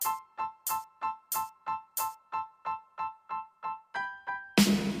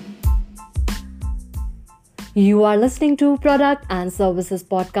You are listening to Product and Services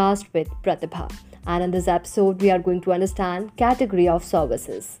Podcast with Pratibha. And in this episode, we are going to understand category of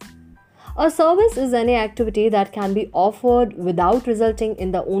services. A service is any activity that can be offered without resulting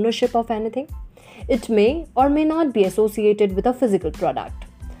in the ownership of anything. It may or may not be associated with a physical product.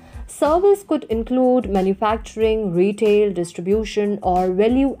 Service could include manufacturing, retail, distribution, or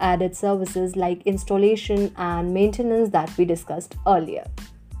value-added services like installation and maintenance that we discussed earlier.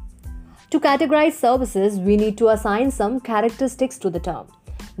 To categorize services, we need to assign some characteristics to the term.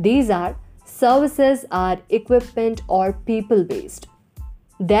 These are services are equipment or people-based.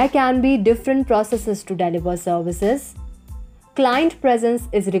 There can be different processes to deliver services. Client presence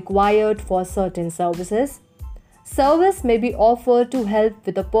is required for certain services. Service may be offered to help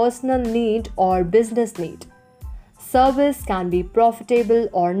with a personal need or business need. Service can be profitable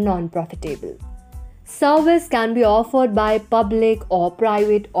or non-profitable. Service can be offered by public or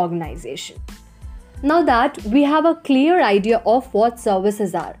private organization. Now that we have a clear idea of what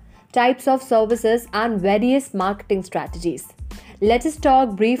services are, types of services and various marketing strategies, let us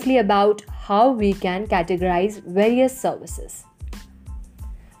talk briefly about how we can categorize various services.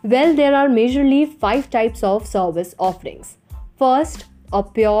 Well, there are majorly 5 types of service offerings. First, a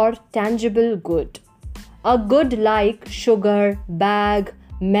pure tangible good. A good like sugar, bag,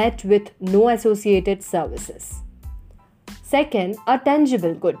 met with no associated services. Second, a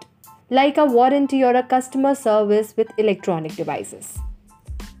tangible good, like a warranty or a customer service with electronic devices.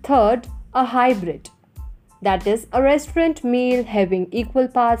 Third, a hybrid, that is a restaurant meal having equal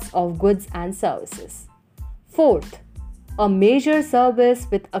parts of goods and services. Fourth, a major service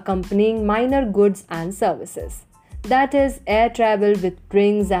with accompanying minor goods and services, that is air travel with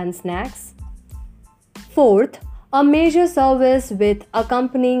drinks and snacks. Fourth, a major service with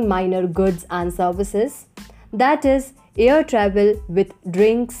accompanying minor goods and services, that is air travel with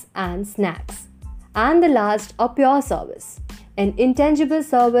drinks and snacks. And the last, a pure service, an intangible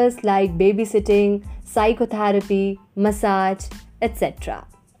service like babysitting, psychotherapy, massage, etc.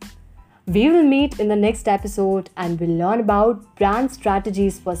 We will meet in the next episode and we'll learn about brand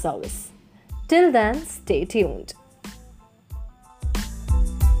strategies for service. Till then, stay tuned.